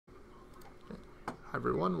Hi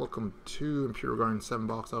everyone, welcome to Imperial Garden 7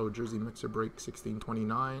 box auto jersey mixer break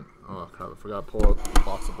 1629. Oh crap, I forgot to pull out the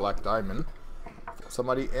box of Black Diamond.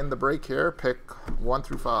 Somebody in the break here, pick 1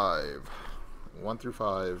 through 5. 1 through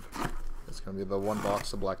 5. It's going to be the one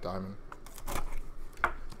box of Black Diamond.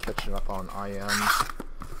 Catching up on IMs.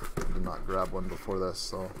 I did not grab one before this,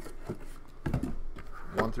 so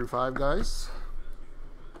 1 through 5, guys.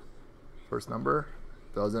 First number.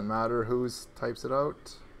 Doesn't matter who types it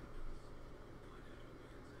out.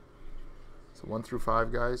 So 1 through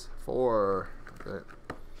 5, guys. 4. Okay.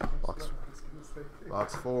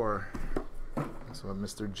 Box 4. That's what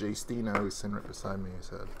Mr. J. Stina, who's sitting right beside me,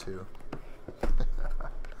 said too.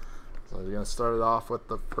 So we're going to start it off with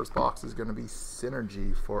the first box is going to be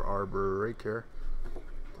Synergy for our break here.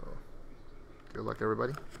 So good luck,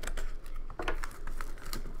 everybody.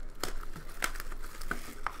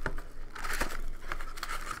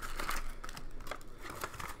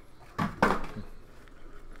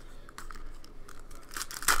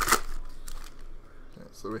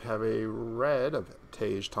 So we have a red of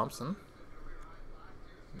Tage Thompson,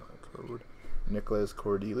 no code, Nicholas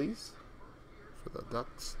Cordelis for the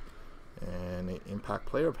Ducks, and an impact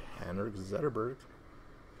player of Henrik Zetterberg.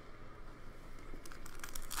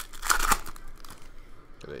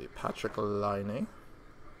 Got a Patrick Laine,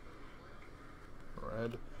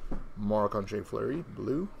 red, Marc-Andre Fleury,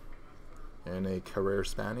 blue, and a career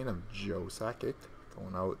spanning of Joe Sakic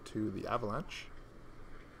going out to the Avalanche.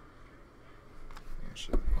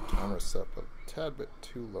 Camera set a tad bit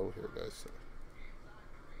too low here, guys.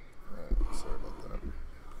 Alright, sorry about that.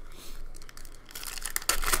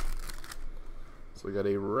 So we got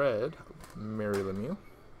a red Mary Lemieux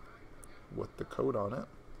with the code on it.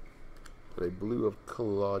 Got a blue of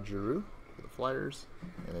Claude Giroux for the Flyers,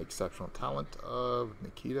 and an exceptional talent of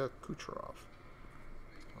Nikita Kucherov.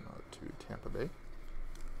 Going out to Tampa Bay.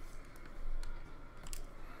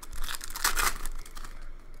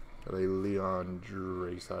 Got a Leon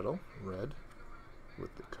Draisaitl, red,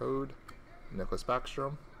 with the code, Nicholas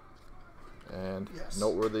Backstrom, and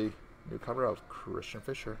noteworthy newcomer of Christian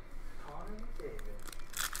Fischer.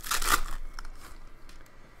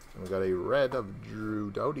 And we got a red of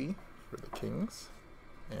Drew Doughty for the Kings,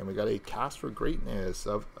 and we got a cast for greatness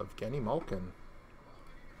of Evgeny Malkin.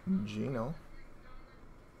 Gino,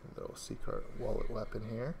 a little secret wallet weapon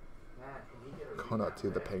here. Going out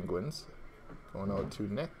to the Penguins. Going out to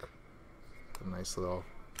Nick. A nice little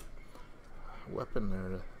weapon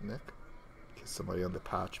there, Nick. In case somebody on the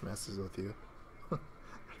patch messes with you.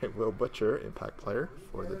 Will Butcher, impact player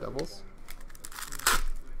for the Devils.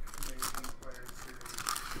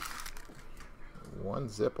 One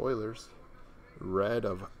Zip Oilers. Red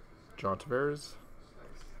of John Tavares.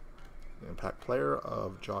 Impact player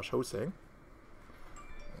of Josh Hosang.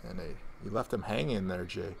 And you left him hanging there,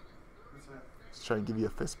 Jay. He's trying to give you a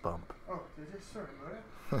fist bump. Oh, did you? Sorry about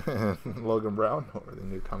it. Logan Brown, or the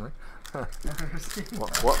newcomer.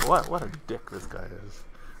 what a dick this guy is.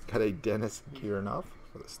 Got a Dennis Kieranov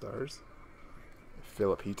for the Stars.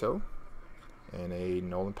 Philip Hito. And a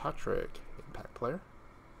Nolan Patrick, impact player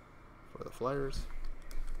for the Flyers.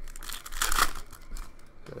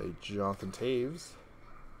 Got a Jonathan Taves.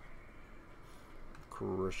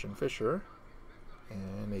 Christian Fischer.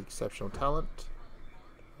 And an exceptional talent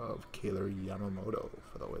of Kailer Yamamoto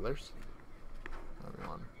for the Oilers.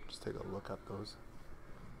 Everyone, just take a look at those.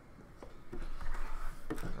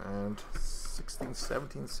 And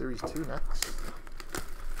 16-17 Series 2 next.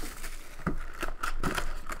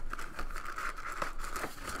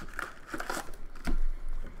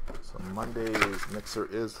 So Monday's mixer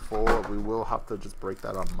is full. We will have to just break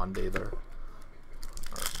that on Monday there.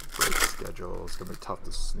 Our break schedule is going to be tough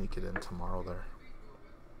to sneak it in tomorrow there.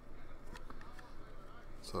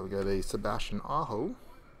 So we got a Sebastian Aho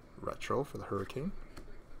retro for the Hurricane.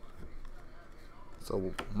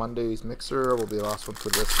 So Monday's mixer will be the last one for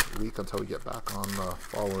this week until we get back on the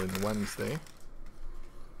following Wednesday.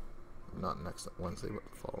 Not next Wednesday, but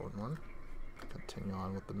the following one. Continue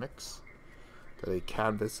on with the mix. Got a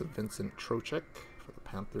canvas of Vincent Trocheck for the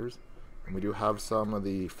Panthers. And we do have some of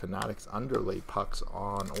the Fanatics underlay pucks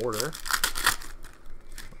on order.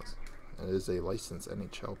 It is a licensed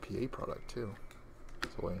NHLPA product too. So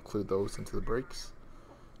we'll include those into the breaks.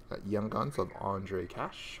 Got Young Guns of Andre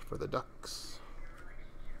Cash for the Ducks.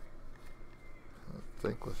 I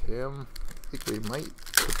think with him, I think we might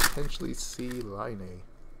potentially see Laine.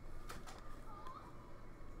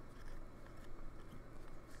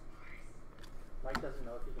 Mike doesn't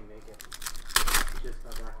know if he can make it. He just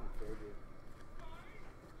got back from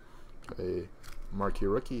surgery. A marquee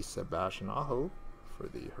rookie, Sebastian Aho for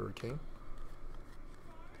the Hurricane.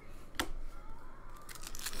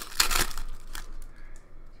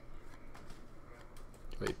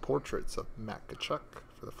 Made portraits of Matt Tkachuk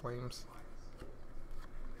for the Flames.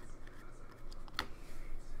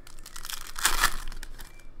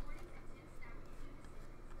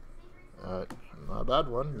 Not a bad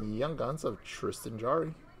one. Young Guns of Tristan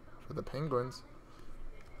Jarry for the Penguins.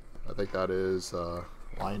 I think that is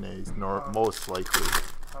Laine's most likely.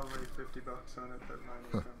 Probably $50 on it, but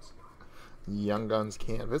Laine comes. Young Guns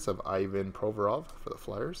canvas of Ivan Provorov for the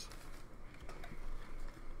Flyers.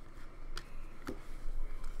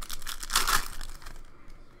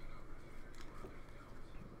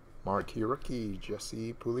 Marquee rookie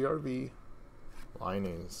Jesse Puljujarvi.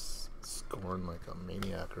 Laine's scoring like a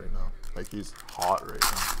maniac right now. Like he's hot right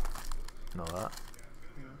now. You know that?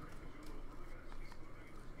 Yeah.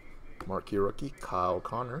 Marquee rookie Kyle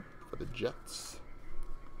Connor for the Jets.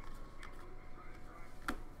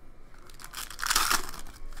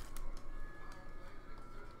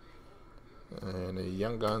 And a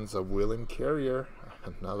Young Guns of William Carrier.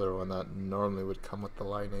 Another one that normally would come with the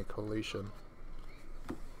Laine collation.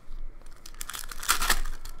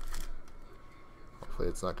 Hopefully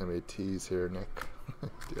it's not going to be a tease here, Nick. Do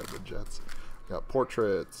you have the Jets? We got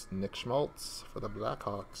portraits. Nick Schmaltz for the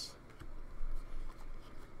Blackhawks.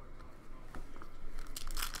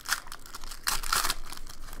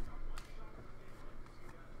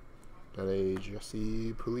 Got a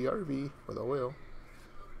Jesse Puljujarvi for the Oil.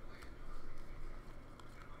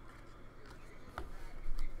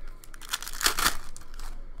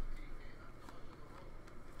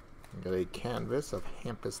 Got a canvas of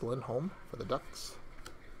Hampus Lindholm for the Ducks.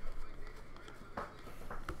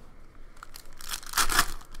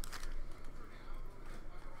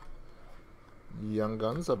 Young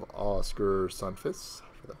Guns of Oscar Sundqvist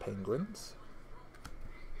for the Penguins.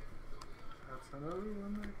 That's another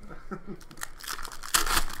one like that.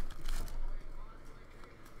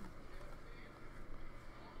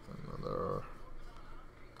 Another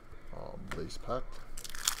base pack.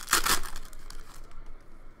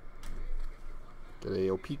 Get a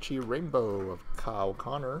O-Pee-Chee Rainbow of Kyle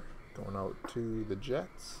Connor going out to the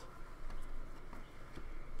Jets.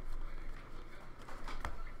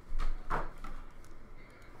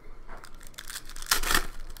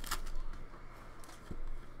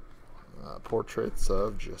 Portraits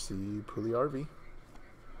of Jesse Puljujarvi.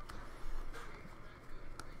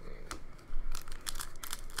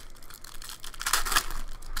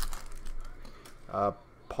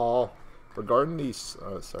 Paul, regarding these,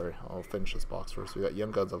 sorry, I'll finish this box first. We got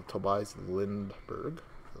Young Guns of Tobias Lindberg,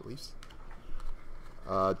 at least.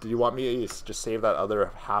 Do you want me to just save that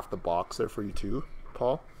other half the box there for you too,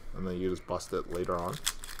 Paul? And then you just bust it later on,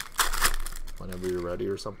 whenever you're ready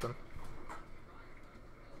or something.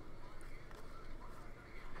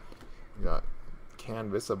 We got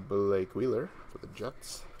canvas of Blake Wheeler for the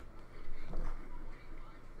Jets.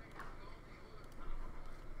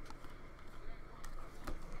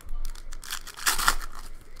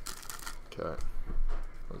 Okay,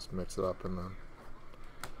 let's mix it up and then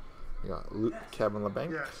we got Kevin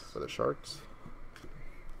LeBanc for the Sharks.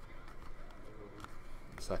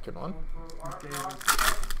 Second one.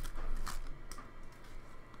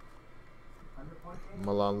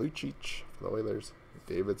 Milan Lucic for the Oilers.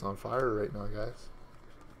 David's on fire right now, guys.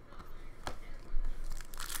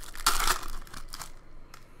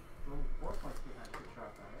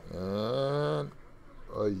 And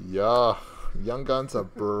yeah, Young Guns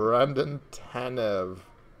of Brendan Tanev.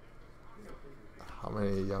 How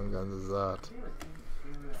many Young Guns is that?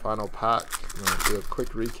 Final pack. I'm gonna do a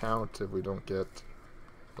quick recount if we don't get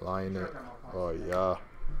Laine. Oh yeah,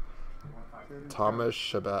 Thomas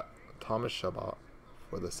Shabbat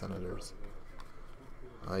for the Senators.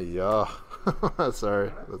 Yeah.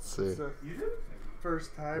 Sorry. Let's see.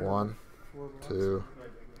 First time. 1, 2,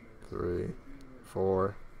 3,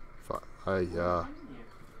 4, 5. Yeah.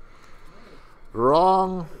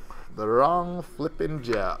 Wrong. The wrong flipping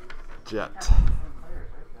jet.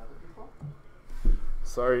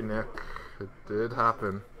 Sorry, Nick. It did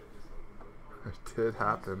happen. It did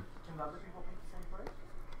happen.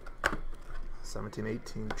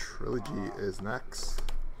 1718 Trilogy is next.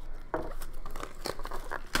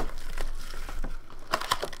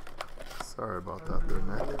 Sorry about that there,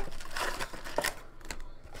 Nick.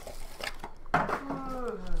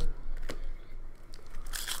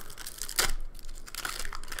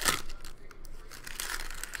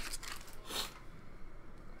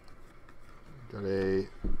 Got a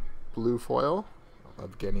blue foil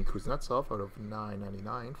of Evgeny Kuznetsov out of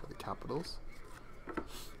 $9.99 for the Capitals.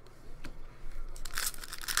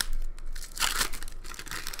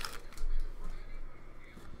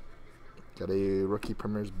 Got a Rookie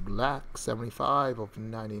Premier's Black 75 of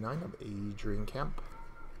 99 of Adrian Kemp.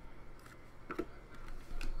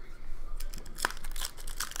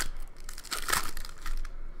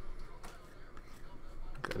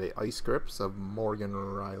 Today, ice scripts of Morgan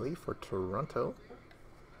Riley for Toronto.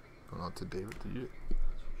 Going on to David.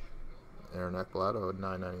 Aaron Ekblad of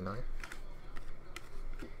 $9.99.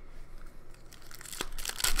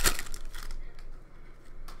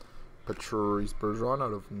 Patrice Bergeron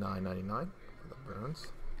out of $9.99 for the Bruins.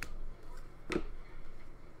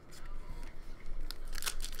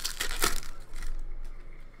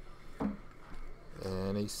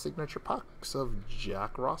 And a signature pucks of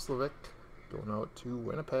Jack Roslovic going out to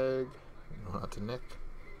Winnipeg. Going out to Nick.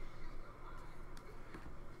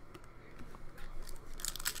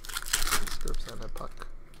 Scripts and a puck.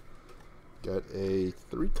 Got a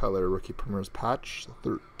 3-color rookie premieres patch,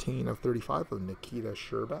 13 of 35 of Nikita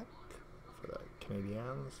Sherbak for the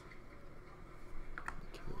Canadiens.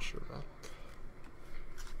 Nikita Sherbak.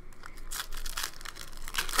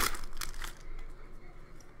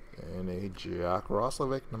 And a Jack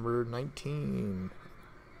Roslovic, number 19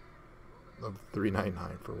 of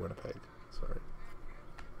 $3.99 for Winnipeg. Sorry.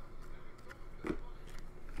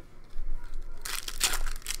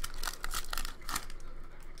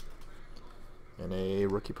 And a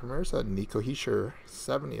rookie premiere set, Nico Hischier,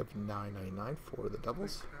 70 of $9.99 for the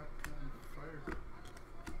Devils.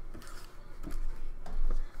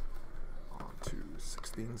 On to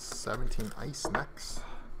 16-17 ice next.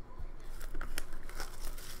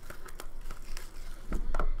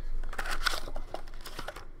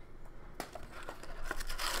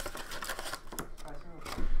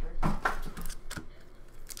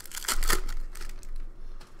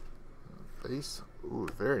 Base. Ooh,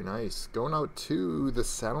 very nice. Going out to the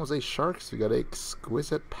San Jose Sharks. We got an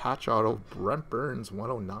exquisite patch auto. Brent Burns,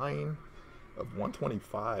 109 of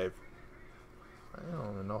 125. I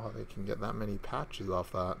don't even know how they can get that many patches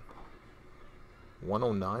off that.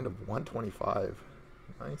 109 of 125.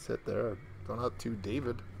 Nice hit there. Going out to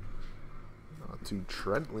David. Going out to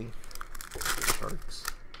Trentley. The Sharks.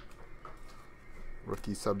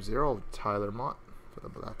 Rookie Sub-Zero, Tyler Mott for the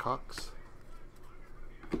Blackhawks.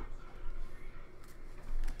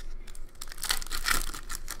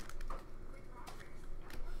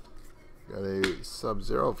 Got a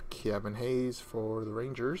Sub-Zero of Kevin Hayes for the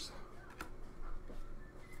Rangers.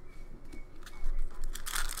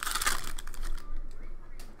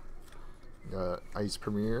 Got ice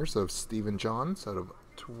premieres of Stephen Johns out of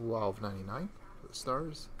 $12.99 for the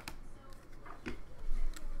Stars.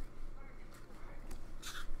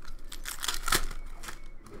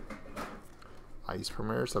 Ice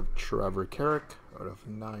premieres of Trevor Carrick out of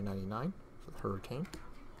 $9.99 for the Hurricane.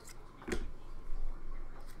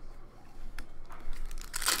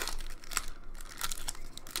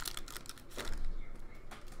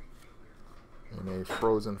 And a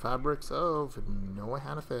Frozen Fabrics of Noah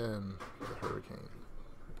Hannafin for the Hurricane.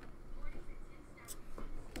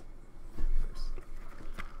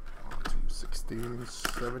 On to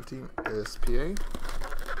 16-17 SPA.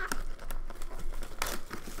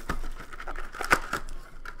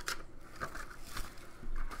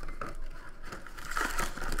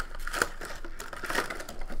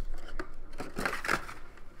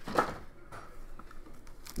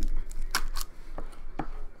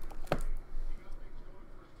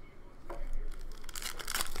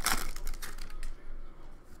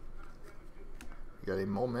 Got a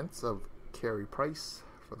Moments of Carey Price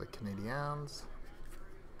for the Canadiens.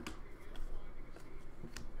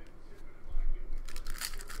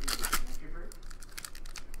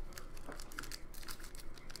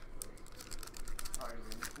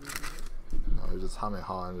 No, I was just humming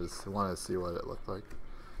and just wanted to see what it looked like.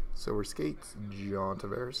 Silver Skates, John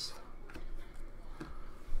Tavares.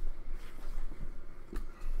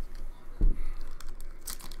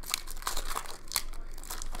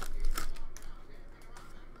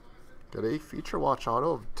 Got a Feature Watch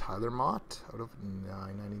auto of Tyler Mott out of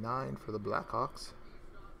 $9.99 for the Blackhawks.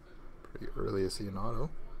 Pretty early to see an auto.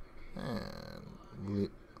 And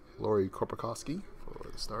Lori Korpikoski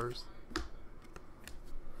for the Stars.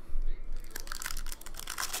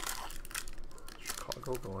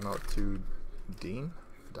 Chicago going out to Dean,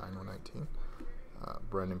 Dino 19.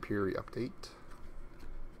 Brendan Peary update.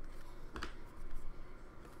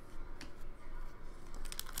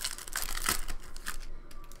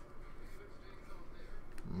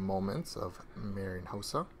 Moments of Marian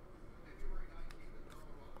Hossa.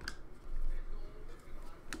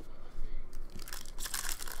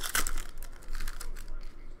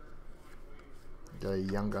 Got a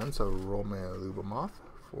Young Guns of Romeo Lubomov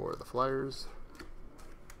for the Flyers.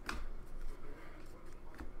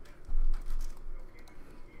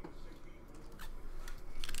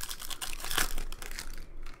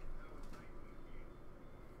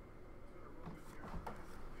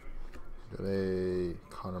 Got a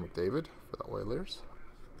Connor McDavid for the Oilers.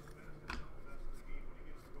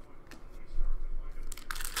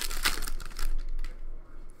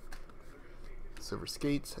 Silver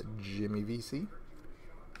Skates, Jimmy VC.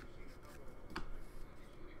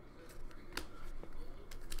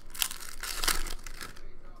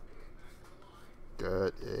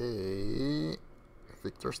 Got a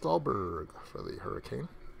Victor Stahlberg for the Hurricane.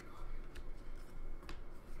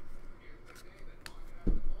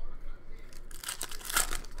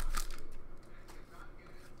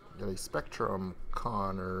 Got a Spectrum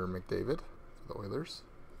Connor McDavid for the Oilers.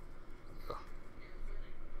 Yeah.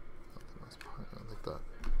 I like that.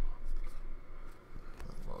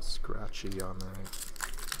 A little scratchy on there.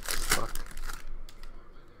 Stuck.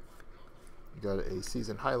 You got a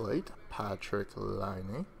season highlight, Patrick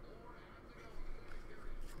Laine.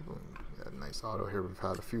 Yeah, nice auto here. We've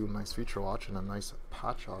had a few nice feature watch and a nice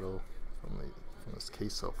patch auto from this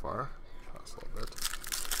case so far. Pass a little bit.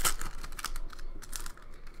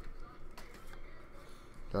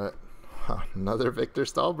 Got another Victor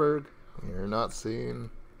Stahlberg. You're not seeing.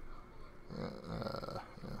 Yeah.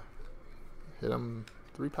 Hit him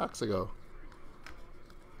 3 packs ago.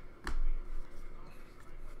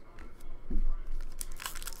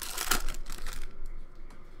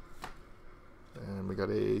 And we got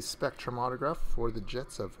a Spectrum autograph for the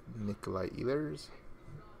Jets of Nikolai Ehlers.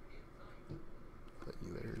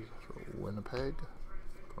 Ehlers for Winnipeg.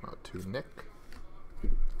 Going out to Nick.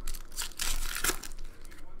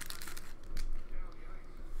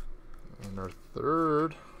 And our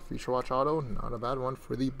third feature watch auto, not a bad one,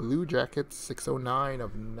 for the Blue Jackets, 609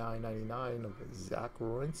 of 999 of Zach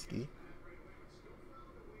Werenski.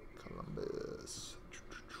 Columbus.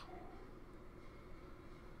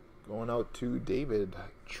 Going out to David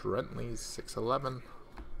Trentley, 611.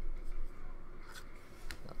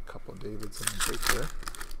 Got a couple of Davids in the break there.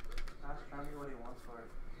 Ask Johnny what he wants for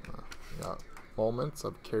it. Got moments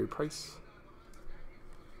of Carey Price.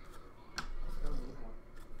 Still need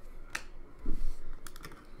one.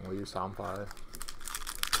 We'll use Sound 5.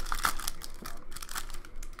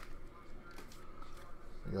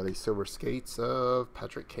 We got a Silver Skates of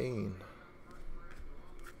Patrick Kane.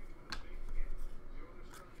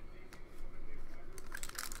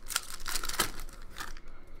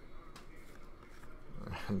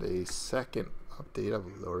 And a second update of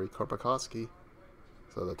Lori Korpikoski.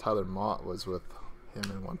 So the Tyler Mott was with him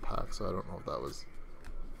in 1 pack, so I don't know if that was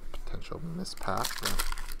a potential mispack. But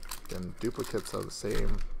again, duplicates of the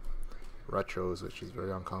same retros, which is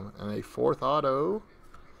very uncommon. And a 4th auto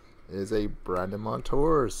is a Brandon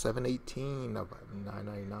Montour, 718 of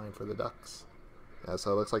 999 for the Ducks. Yeah,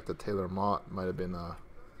 so it looks like the Taylor Mott might have been a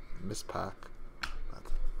mispack. But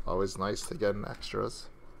always nice to get in extras.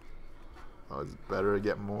 Always better to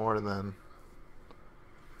get more than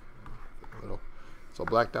a little. So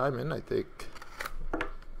Black Diamond, I think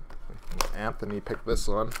Anthony picked this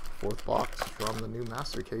one, 4th box from the new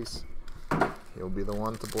master case. He'll be the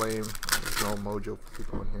one to blame. There's no mojo for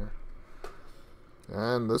people in here.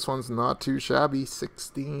 And this one's not too shabby,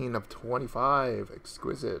 16 of 25,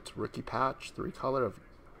 exquisite rookie patch, 3-color of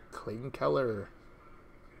Clayton Keller.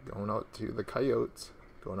 Going out to the Coyotes,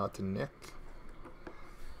 going out to Nick.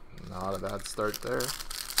 Not a bad start there.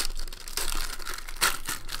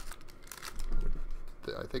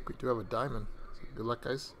 I think we do have a diamond. So good luck,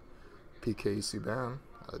 guys. PK Subban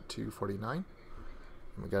at 249.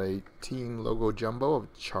 And we got a team logo jumbo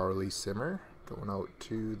of Charlie Simmer going out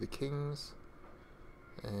to the Kings.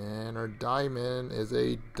 And our diamond is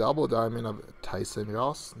a double diamond of Tyson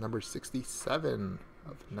Ross, number 67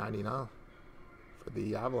 of 99 for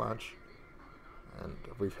the Avalanche. And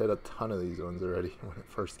we've hit a ton of these ones already when it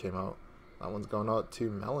first came out. That one's going out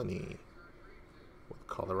to Melanie with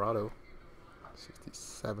Colorado.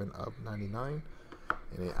 67 of 99.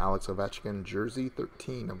 And a Alex Ovechkin jersey,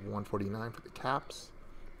 13 of 149 for the Caps.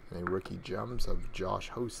 And a rookie gems of Josh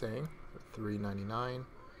Hosang for 399.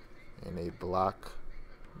 And a black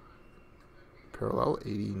parallel,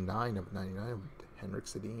 89 of 99 of Henrik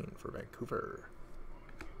Sedin for Vancouver.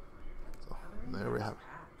 So there we have it.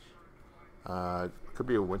 Could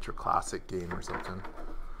be a Winter Classic game or something.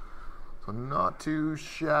 So not too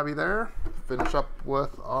shabby there. Finish up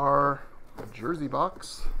with our jersey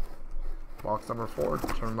box. Box number 4,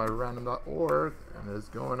 determined by random.org, and it is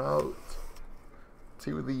going out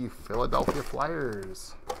to the Philadelphia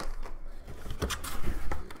Flyers.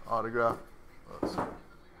 Autograph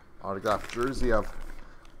jersey of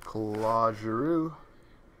Claude Giroux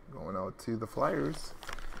going out to the Flyers.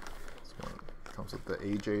 This one comes with the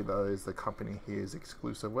AJ, that is the company he is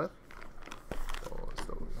exclusive with.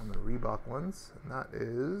 So on the Reebok ones, and that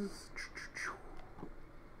is,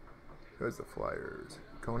 here's the Flyers.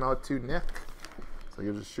 Going out to Nick. So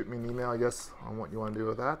you just shoot me an email, I guess, on what you want to do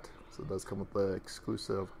with that. So it does come with the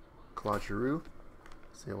exclusive Claude Giroux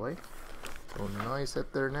COA. So nice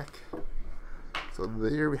hit there, Nick. So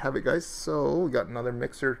there we have it, guys. So we got another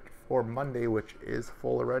mixer for Monday, which is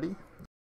full already.